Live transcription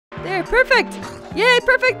There, perfect! Yay,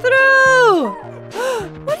 perfect throw!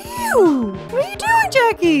 What are you doing,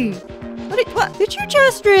 Jackie? What? Did you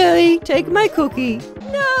just really take my cookie?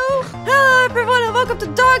 No! Hello everyone and welcome to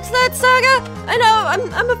Sled Saga! I know,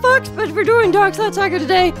 I'm a fox, but we're doing Sled Saga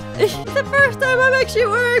today. It's the first time I'm actually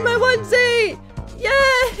wearing my onesie!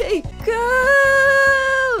 Yay!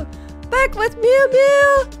 Go! Back with Mew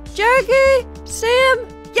Mew, Jackie, Sam,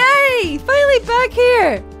 yay! Finally back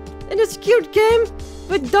here! In this cute game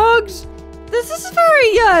with dogs. This is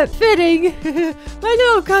very fitting. My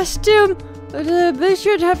little costume. They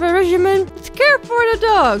should have a regimen. Let's care for the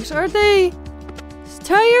dogs. Are they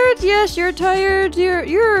tired? Yes, you're tired.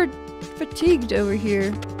 You're fatigued over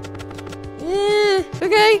here.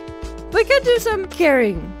 Okay. We can do some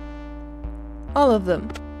caring. All of them.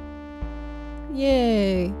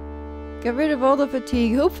 Yay. Get rid of all the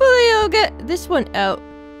fatigue. Hopefully I'll get this one out.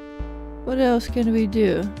 What else can we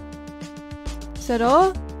do? Is that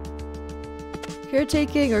all?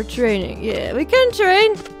 Caretaking or training? Yeah, we can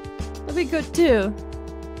train. That'll be good too.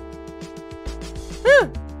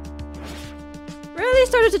 Riley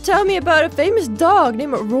started to tell me about a famous dog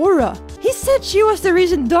named Aurora. He said she was the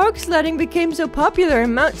reason dog sledding became so popular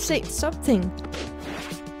in Mount St. something.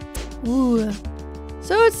 Ooh.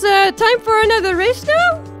 So it's time for another race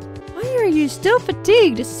now? Why are you still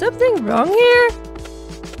fatigued? Is something wrong here?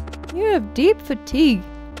 You have deep fatigue.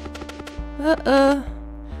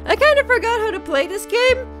 I kind of forgot how to play this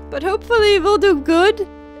game, but hopefully we'll do good.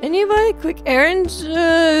 Anyway, quick errands.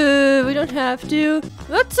 We don't have to.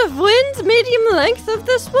 Lots of wins, medium length of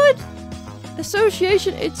this wood.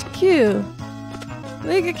 Association HQ.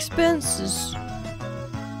 Big expenses.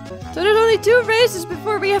 So there's only 2 races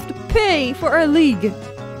before we have to pay for our league.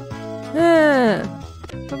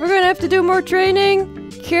 But we're gonna have to do more training.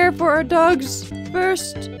 Care for our dogs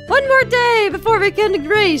first. One more day before we can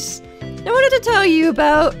race. I wanted to tell you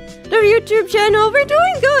about the YouTube channel. We're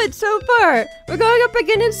doing good so far. We're going up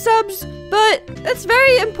again in subs, but it's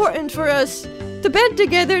very important for us to band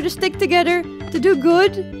together, to stick together, to do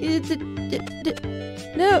good.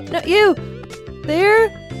 No, not you.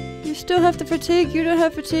 There. You still have the fatigue. You don't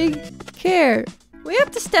have fatigue. Care. We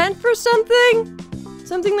have to stand for something.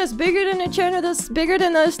 Something that's bigger than a channel, that's bigger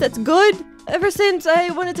than us, that's good. Ever since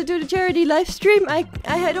I wanted to do the charity live stream, I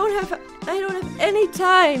don't have any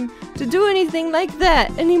time to do anything like that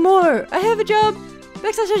anymore. I have a job.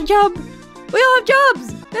 Backslash has a job. We all have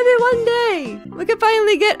jobs. Maybe one day we can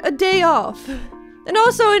finally get a day off. And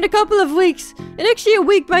also in a couple of weeks, in actually a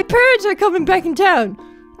week, my parents are coming back in town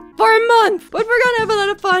for a month. But we're gonna have a lot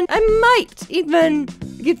of fun. I might even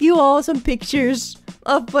give you all some pictures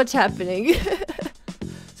of what's happening.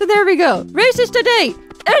 So there we go. Races today.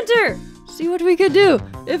 Enter. See what we can do.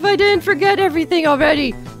 If I didn't forget everything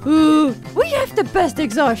already. Ooh, we have the best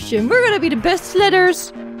exhaustion. We're gonna be the best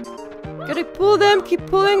sledders. Gotta pull them, keep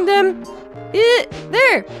pulling them.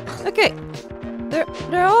 There. Okay.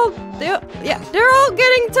 They're all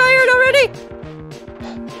getting tired already.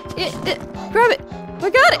 Grab it. I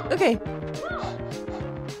got it. Okay.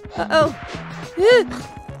 Uh-oh.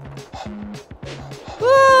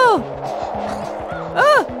 Whoa.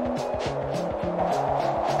 Oh.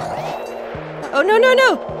 Oh, no.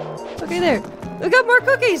 Okay, there. We got more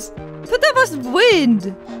cookies. But that was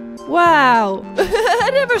wind. Wow. I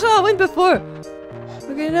never saw a wind before.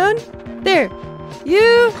 Okay, done. There.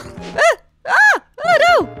 You. Oh,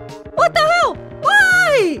 no. What the hell?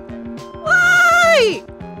 Why?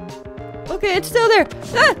 Okay, it's still there.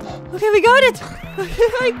 Okay, we got it.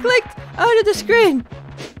 I clicked out of the screen.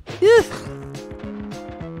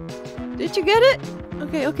 Did you get it?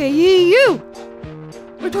 Okay. You.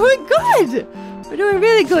 We're doing good. We're doing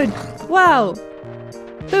really good. Wow.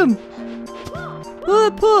 Boom.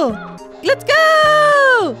 Pull. Let's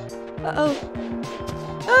go! Uh-oh.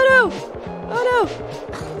 Oh no.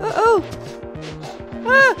 Uh-oh.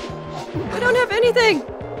 We don't have anything.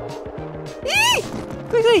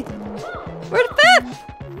 Quickly. We're the 5th.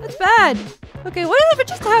 That's bad. Okay, what if it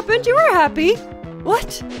just happened? You were happy.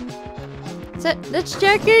 What? That's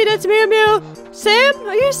Jackie. That's Mew Mew. Sam?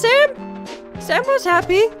 Are you Sam? Sam was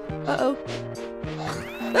happy. Uh-oh.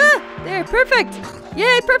 There, perfect!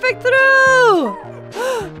 Yay, perfect throw!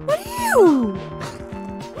 What are you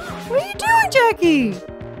doing, Jackie?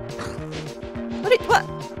 What?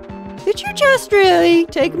 Did you just really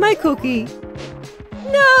take my cookie?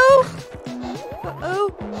 No! Uh-oh,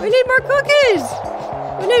 we need more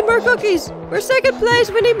cookies! We're 2nd place,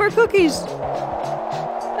 we need more cookies!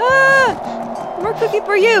 More cookie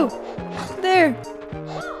for you! There.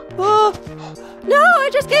 Oh, no, I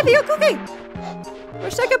just gave you a cookie! We're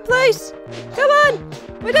 2nd place! Come on!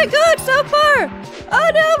 We did good so far! Oh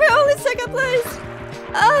no, we're only 2nd place!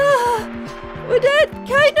 We did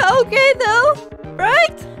kinda okay though,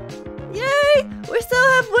 right? Yay! We still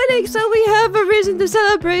have winning, so we have a reason to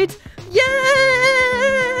celebrate. Yay!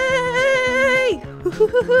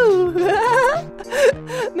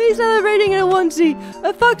 Me celebrating in a onesie,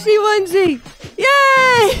 a foxy onesie.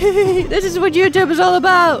 Yay! This is what YouTube is all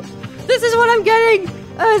about. This is what I'm getting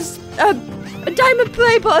as a diamond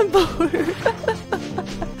play button for.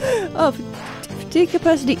 Oh, fatigue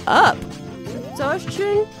capacity up.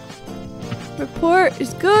 Exhaustion. Report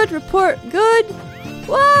is good. Report good.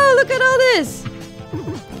 Wow, look at all this.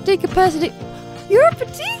 Fatigue capacity. You're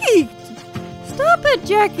fatigued. Stop it,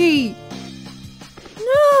 Jackie.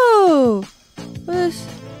 No. Was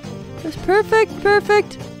perfect.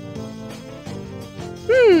 Perfect.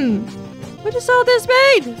 What is all this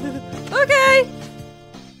made? Okay.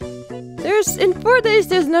 In 4 days,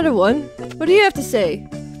 there's another one. What do you have to say?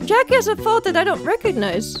 Jackie has a fault that I don't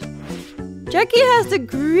recognize. Jackie has the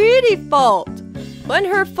greedy fault. When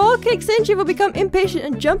her fault kicks in, she will become impatient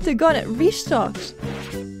and jump the gun at restocks.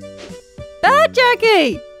 Bad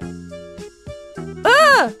Jackie!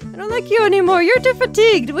 I don't like you anymore. You're too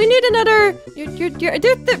fatigued. We need another.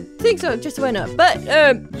 The things just went up. But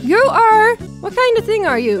you are. What kind of thing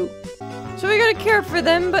are you? So we gotta care for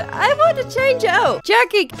them, but I want to change out.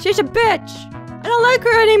 Jackie, she's a bitch. I don't like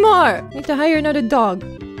her anymore. Need to hire another dog.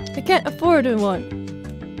 I can't afford one.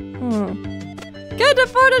 Can't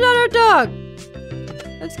afford another dog.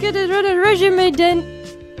 Let's get another resume then.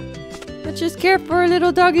 Let's just care for our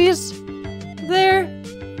little doggies. There.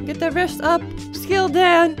 Get the rest up. Skill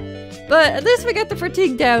down. But at least we got the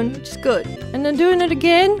fatigue down, which is good. And then doing it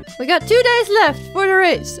again. We got 2 days left for the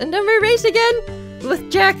race. And then we race again with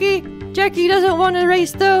Jackie. Jackie doesn't want to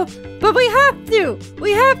race though. But we have to.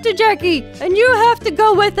 We have to, Jackie. And you have to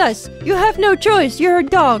go with us. You have no choice. You're a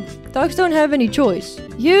dog. Dogs don't have any choice.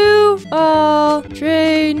 You all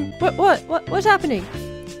train. What's happening?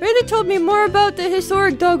 Riley told me more about the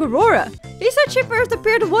historic dog Aurora. He said she first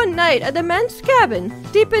appeared one night at a man's cabin,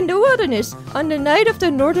 deep in the wilderness, on the night of the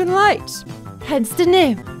Northern Lights. Hence the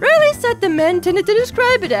name. Riley said the men tended to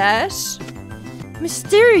describe it as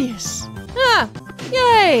mysterious.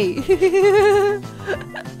 Yay!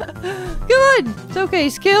 Good. It's okay.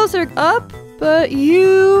 Skills are up, but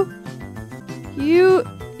you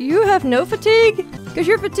have no fatigue because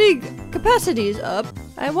your fatigue capacity is up.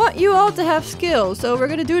 I want you all to have skills, so we're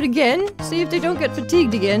gonna do it again. See if they don't get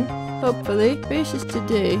fatigued again. Hopefully. Races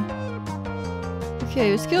today.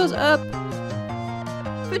 Okay, skills up.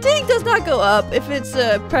 Fatigue does not go up if it's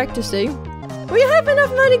practicing. We have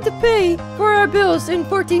enough money to pay for our bills in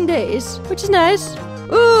 14 days, which is nice.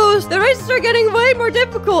 Ooh, the races are getting way more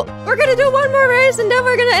difficult. We're gonna do one more race and then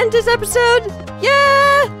we're gonna end this episode.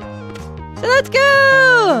 Yeah! So let's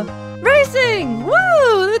go! Racing!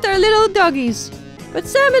 Woo! With our little doggies. But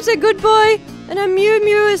Sam is a good boy, and then Mew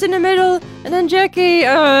Mew is in the middle, and then Jackie's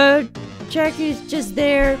just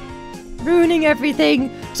there, ruining everything.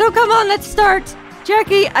 So come on, let's start.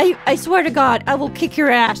 Jackie, I swear to God, I will kick your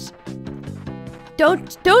ass.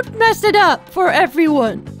 Don't mess it up for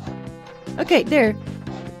everyone. Okay, there.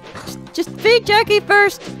 Just feed Jackie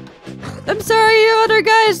first. I'm sorry, you other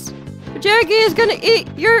guys. Jackie is gonna eat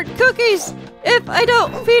your cookies if I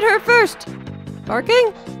don't feed her first.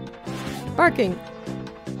 Barking? Barking.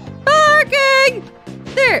 Barking!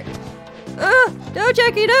 There. No,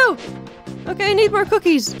 Jackie, no. Okay, I need more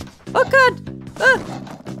cookies. Oh, God.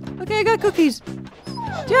 Okay, I got cookies.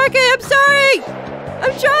 Jackie, I'm sorry.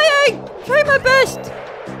 I'm trying. Try my best.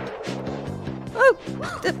 Oh,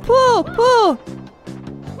 pull.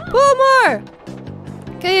 Pull more.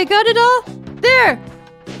 Okay, you got it all? There.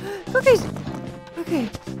 Cookies. Okay.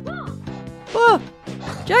 Whoa.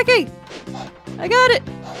 Jackie. I got it.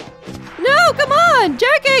 No, come on,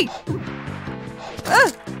 Jackie.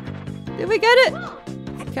 Did we get it?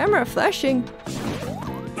 Camera flashing.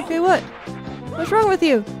 Okay, what? What's wrong with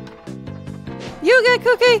you? You get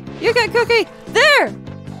cookie. You get cookie. There.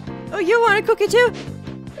 Oh, you want a cookie too?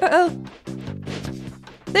 Uh-oh.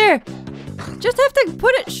 There. Just have to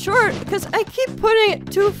put it short because I keep putting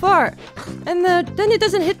it too far. And then it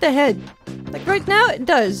doesn't hit the head. Like right now it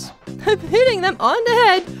does. I'm hitting them on the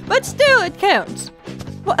head, but still it counts.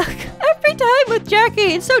 Well, every time with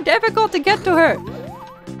Jackie, it's so difficult to get to her.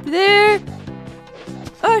 There.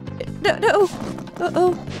 Oh, no.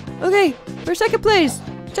 Uh-oh. Okay, we're second place.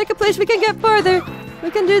 Second place, we can get farther. We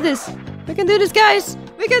can do this. We can do this, guys.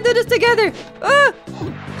 We can do this together. Oh!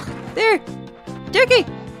 There. Jackie,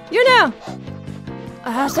 you now.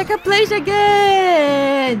 Second place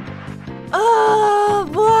again. Oh,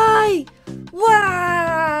 why? Why?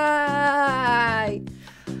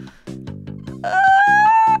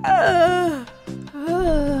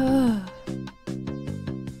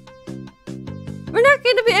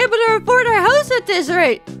 gonna be able to afford our house at this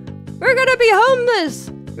rate. We're gonna be homeless.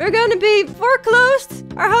 We're gonna be foreclosed.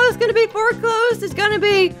 Our house is gonna be foreclosed. It's gonna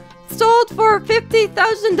be sold for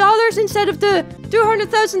 $50,000 instead of the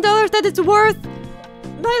 $200,000 that it's worth.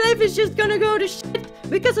 My life is just gonna go to shit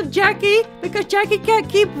because of Jackie. Because Jackie can't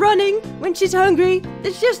keep running when she's hungry.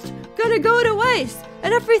 It's just gonna go to waste.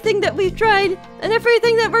 And everything that we've tried and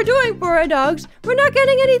everything that we're doing for our dogs, we're not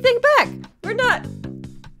getting anything back. They're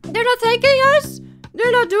not thanking us.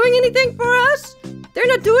 They're not doing anything for us. They're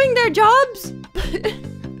not doing their jobs.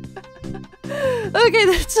 Okay,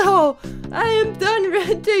 that's all. I am done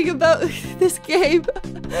ranting about this game.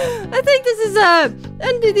 I think this is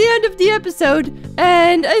the end of the episode,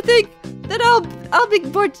 and I think that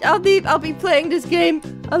I'll be playing this game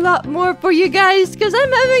a lot more for you guys because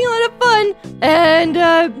I'm having a lot of fun,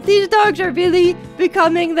 and these dogs are really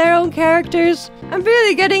becoming their own characters. I'm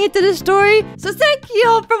really getting into the story. So thank you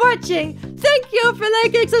all for watching. Thank you for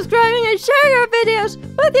liking, subscribing, and sharing our videos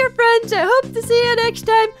with your friends. I hope to see you next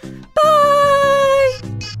time. Bye!